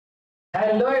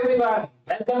Hello everyone,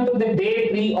 welcome to the day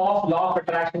 3 of Law of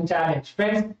Attraction Challenge.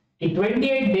 Friends, in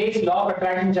 28 days Law of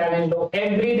Attraction Challenge,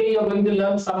 every day you're going to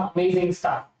learn some amazing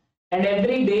stuff. And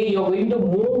every day you're going to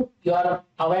move your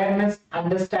awareness,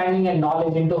 understanding and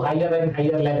knowledge into higher and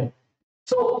higher level.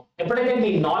 So ఎప్పుడైతే మీ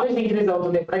knowledge increase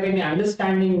అవుతుంది, ఎప్పుడైతే మీ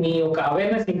understanding, మీ యొక్క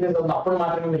awareness increase అవుతుంది, అప్పుడు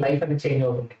మాత్రమే మీ life అనేది change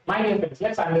అవుతుంది. My dear friends,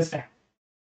 let's understand.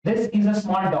 This is a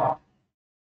small dot.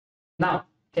 Now,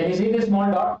 can you see this small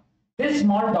dot? This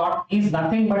small dot is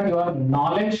nothing but your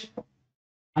knowledge,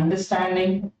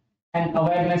 understanding, and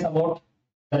awareness about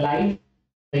the life,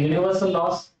 the universal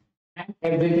laws, and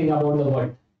everything about the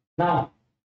world. Now,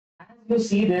 as you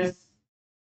see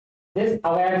this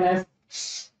awareness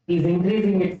is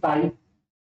increasing its size.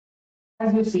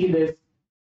 As you see this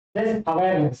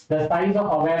awareness, the size of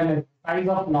awareness, size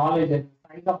of knowledge, and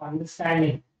size of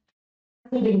understanding,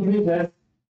 as it increases,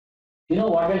 you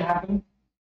know what will happen?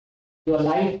 Your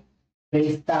life will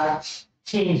start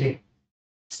changing.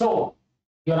 So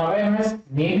your awareness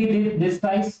may be this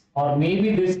size, or maybe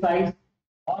this size,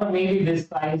 or maybe this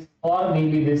size, or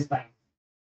maybe this size.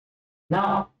 Now,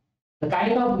 the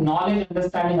kind of knowledge,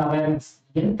 understanding, awareness,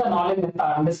 inta knowledge, inta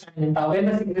understanding, inta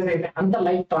awareness increase aithe anta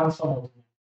life transform avutundi.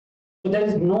 So there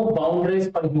is no boundaries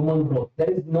for human growth.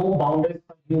 There is no boundaries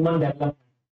for human development.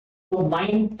 So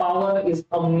mind power is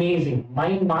amazing.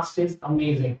 Mind mastery is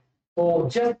amazing. So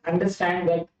just understand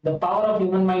that the power of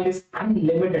human mind is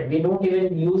unlimited. We don't even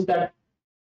use that,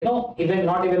 even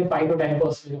not even 5 to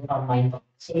 10% of our mind power.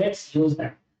 So let's use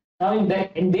that. Now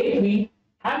in day 3,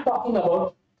 I'm talking about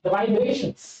the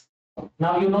vibrations.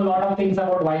 Now you know a lot of things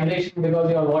about vibration because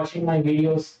you are watching my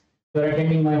videos, you're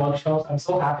attending my workshops. I'm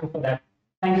so happy for that.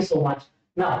 Thank you so much.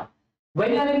 Now,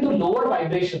 when you're into lower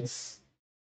vibrations,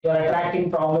 you're attracting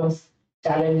problems,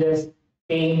 challenges,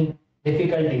 pain,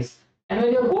 difficulties. And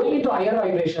when you're going into higher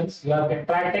vibrations, you are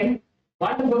attracting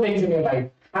wonderful things in your life,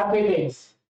 happy things,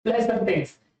 pleasant things,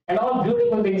 and all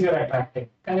beautiful things you're attracting.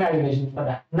 Congratulations for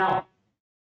that. Now,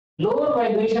 lower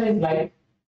vibration is like,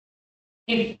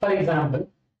 if, for example,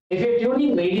 if you're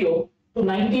tuning radio to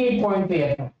 98.3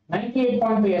 FM,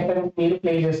 98.3 FM మీరు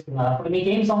play చేస్తున్నారు, అప్పుడు మీకు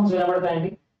ఏం songs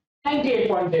వినబడతాయండి?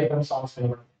 98.3 FM songs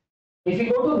వినబడతాయి. If you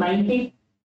go to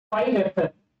 95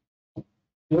 FM,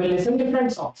 you will listen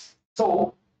different songs. So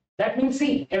that means,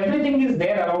 see, everything is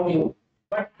there around you,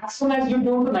 but as soon as you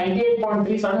tune to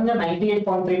 98.3, suddenly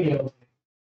 98.3 clear అవుతుంది.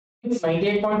 Means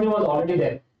 98.3 was already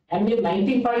there, and మీరు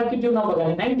 95 కి tune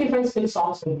అవ్వగానే 95 still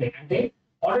songs ఉంటాయి. అంటే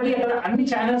already అక్కడ అన్ని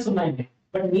channels ఉన్నాయండి,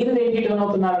 but మీరు దేనికి ట్యూన్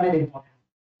అవుతున్నారు అనేది ఇంపార్టెంట్.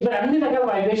 ఇక్కడ అన్ని రకాల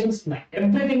వైబ్రేషన్స్ ఉన్నాయి,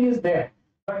 everything is there,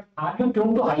 but are you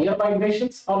tune to higher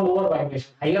vibrations are lower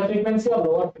vibration, higher frequency or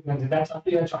lower frequency? That's up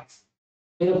to your choice.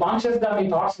 మీరు కాన్షియస్ గా మీ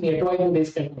థాట్స్ ని ఎటువైపు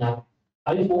తీసుకెళ్తున్నారు?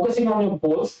 Are you focusing on your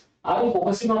goals? Are you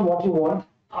focusing on what you want?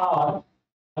 Or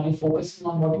are you focusing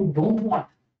on what you don't want?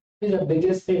 This is the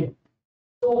biggest thing.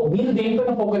 So మీరు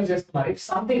దేనిపైన focus చేస్తున్నారు? If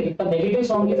something, if a negative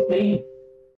song is playing,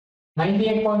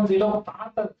 98.3 లో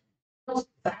పాత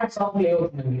sad song play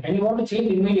అవుతుందండి, and you want to change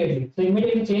immediately. So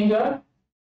immediately change your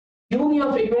tune your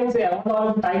frequency. I want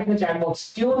all to type in the chat box,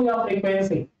 tune your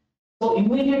frequency. So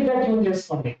immediate గా tune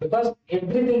చేసుకోండి, because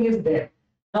everything is there.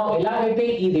 Now ఎలాగైతే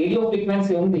ఈ radio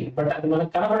frequency ఉంది, but అది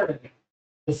మనకు కనబడదండి.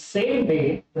 The same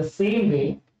way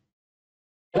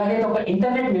ఎలాగైతే ఒక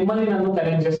internet మిమ్మల్ని నన్ను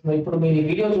కనెక్ట్ చేస్తుంది. ఇప్పుడు మీరు ఈ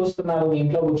వీడియో చూస్తున్నారు మీ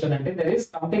ఇంట్లో కూర్చొని, అంటే there is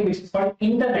something which is called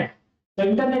internet. So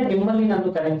internet మిమ్మల్ని నన్ను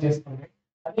కనెక్ట్ చేస్తుంది.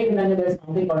 అదే విధంగా there is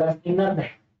something called inner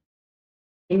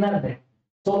net.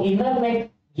 So inner net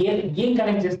ఏం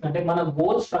కనెక్ట్ చేస్తుందంటే, మన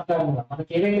గోల్స్ ప్రకారంగా,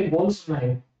 మనకి ఏవైతే గోల్స్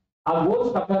ఉన్నాయో ఆ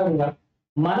గోల్స్ ప్రకారంగా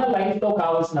మన లైఫ్ లో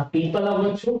కావాల్సిన పీపుల్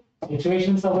అవ్వచ్చు,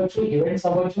 సిచ్యువేషన్స్ అవ్వచ్చు, ఈవెంట్స్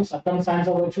అవ్వచ్చు, సర్కమ్స్టాన్స్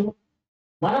అవ్వచ్చు,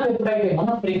 మనం ఎప్పుడైతే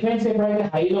మన ఫ్రీక్వెన్సీ ఎప్పుడైతే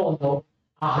హైలో ఉందో,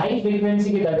 ఆ హై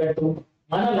ఫ్రీక్వెన్సీకి తగ్గట్టు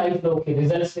మన లైఫ్ లోకి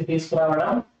రిజల్ట్స్ ని తీసుకురావడం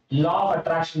లా ఆఫ్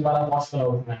అట్రాక్షన్ ద్వారా పాసిబుల్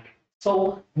అవుతుందండి. సో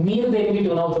మీరు దేనికి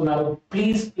ట్యూన్ అవుతున్నారు?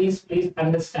 Please please please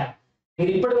understand.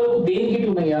 మీరు ఇప్పటి వరకు దేనికి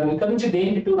ట్యూన్ అయ్యారు, ఇక్కడ నుంచి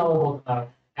దేనికి ట్యూన్ అవ్వబోతున్నారు.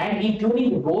 అండ్ ఈ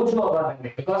ట్యూనింగ్ రోజు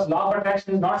అవ్వదండి, because law of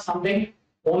attraction is not something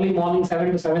only morning 7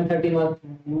 to 7:30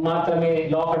 మాత్రమే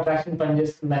లా ఆఫ్ అట్రాక్షన్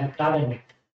పనిచేస్తుందని కాదండి.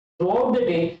 Throughout the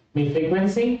day me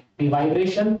frequency, me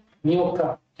vibration, మీ యొక్క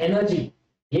ఎనర్జీ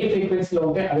ఏ ఫ్రీక్వెన్సీలో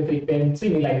ఉంటే అది ఫ్రీక్వెన్సీ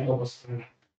మీ లైఫ్ లోకి వస్తుంది.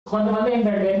 కొంతమంది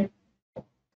ఏంటంటే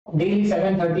డైలీ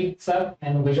 7:30 సార్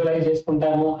నేను విజువలైజ్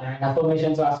చేసుకుంటాను అండ్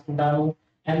అఫర్మేషన్స్ రాసుకుంటాను,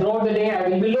 and throughout the day I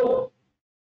will be లో,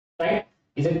 right?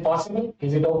 Is it possible?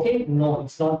 Is it okay? No,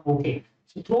 it's not okay.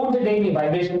 So throughout the day me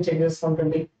vibration check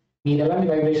చేసుకుంటుంది. మీరు ఎలాంటి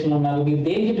వైబ్రేషన్ ఉన్నారు, మీరు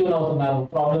దేనికి ట్యూన్ అవుతున్నారు,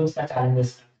 problems,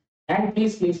 challenges. And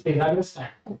please please please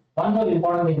understand one more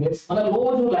important thing is, మన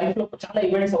రోజు life లో చాలా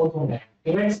ఈవెంట్స్ అవుతుంటాయి.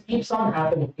 Events keeps on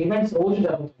happening, events రోజు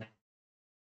జరుగుతున్నాయి.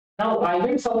 నా ఆ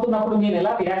ఈవెంట్స్ అవుతున్నప్పుడు నేను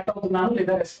ఎలా రియాక్ట్ అవుతున్నాను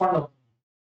లేదా రెస్పాండ్ అవుతున్నాను?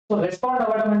 సో రెస్పాండ్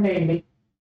అవ్వడం అంటే ఏంటి?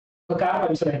 ఒక కార్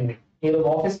పంక్చర్ అయింది, మీరు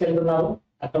ఆఫీస్కి వెళ్తున్నారు,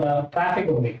 అక్కడ ట్రాఫిక్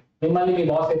ఉంది, మిమ్మల్ని మీ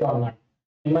బాస్ ఏదో అన్నాడు,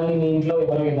 మిమ్మల్ని మీ ఇంట్లో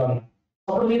ఎవరో ఏదో అన్నారు,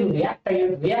 అప్పుడు మీరు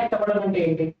రియాక్ట్ అవ్వడం అంటే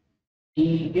ఏంటి? ఈ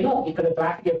ఇక్కడ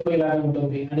ట్రాఫిక్ ఎప్పుడు ఇలానే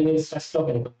ఉంటుంది అని మీరు స్ట్రెస్ లోకి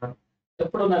వెళ్తున్నారు,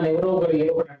 ఎప్పుడు నన్ను ఎవరో ఒకరు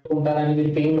ఏదో ఒకటి అంటూ ఉంటారని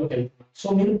మీరు పెయిన్ లోకి వెళ్తున్నారు. సో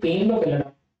మీరు పెయిన్ లోకి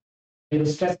వెళ్ళడం, మీరు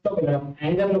స్ట్రెస్ లోకి వెళ్ళడం,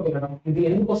 యాంగర్ లోకి వెళ్ళడం, ఇది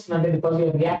ఎందుకు వస్తుంది అంటే బికాస్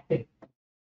యూఆర్ రియాక్టింగ్.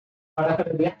 బట్ అక్కడ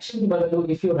రియాక్షన్ బదులు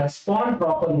if you respond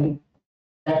properly,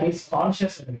 that is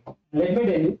conscious అనేది. Let me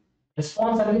tell you,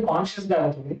 response అనేది కాన్షియస్ గా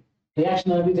అవుతుంది,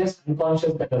 రియాక్షన్ అనేది జస్ట్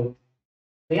అన్కాన్షియస్ గా జరుగుతుంది.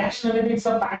 రియాక్షన్ అనేది ఇట్స్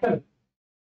అ ప్యాటర్న్,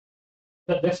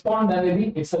 రెస్పాండ్ అనేది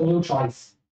it's a new choice.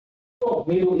 So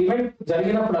మీరు ఈవెంట్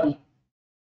జరిగినప్పుడల్లా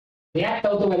రియాక్ట్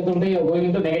అవుతూ వెళ్తుంటే you're going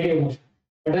into negative emotion,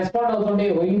 but respond అవుతుంటే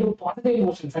you're going into positive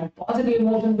emotions, and positive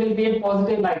emotions will create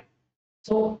positive life.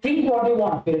 So think what you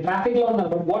want. మీరు traffic లో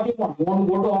ఉన్నారు, but what you want? You want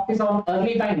go to office on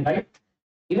early time, right?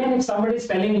 Even if somebody is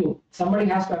telling you, somebody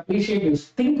has to appreciate you.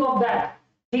 Think of that.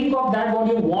 Think of that what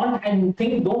you want, and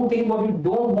don't think what you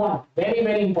don't want. Very,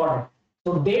 very important. So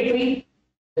day 3,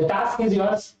 the task is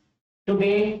yours.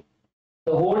 Today,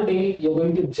 the whole day, you're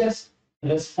going to just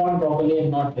respond properly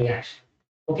and not react.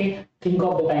 Okay? Think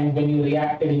of the time when you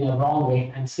reacted in a wrong way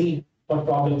and see what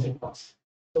problems it caused.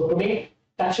 So today,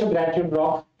 touch your gratitude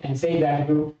rock and say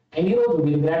gratitude. And you know,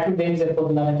 with gratitude, there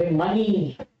is money.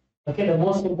 Okay, the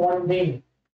most important thing.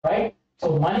 Right? So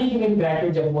money with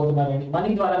gratitude చెప్పబోతున్నారండి. Money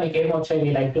ద్వారా మీకు ఏం వచ్చాయి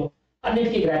మీ life లో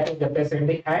అన్నిటికీ gratitude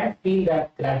చెప్పేసండి, and feel that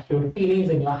gratitude feelings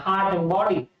in your heart and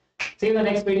body. See you in the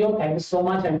next video. Thank you so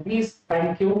much, and please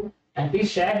thank you, and please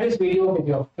share this video with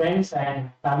your friends and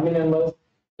family members.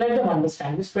 Let them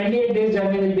understand this 28 days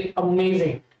journey will be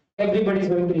amazing. Everybody is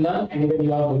going to learn, and even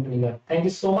you are going to learn. Thank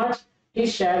you so much.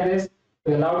 Please share this to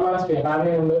your loved ones, to your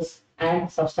family members, and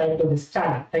subscribe to this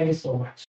channel. Thank you so much.